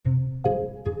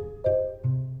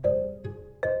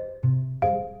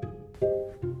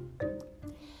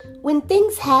When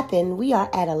things happen, we are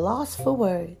at a loss for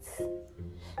words.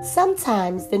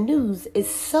 Sometimes the news is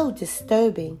so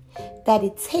disturbing that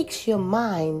it takes your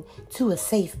mind to a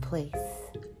safe place.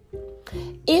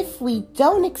 If we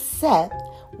don't accept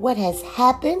what has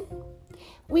happened,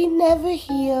 we never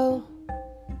heal.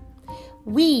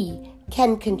 We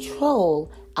can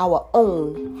control our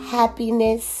own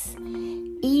happiness,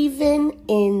 even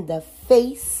in the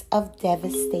face of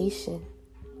devastation.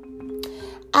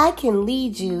 I can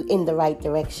lead you in the right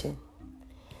direction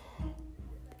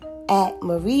at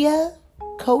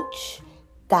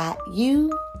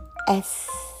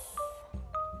mariacoach.us.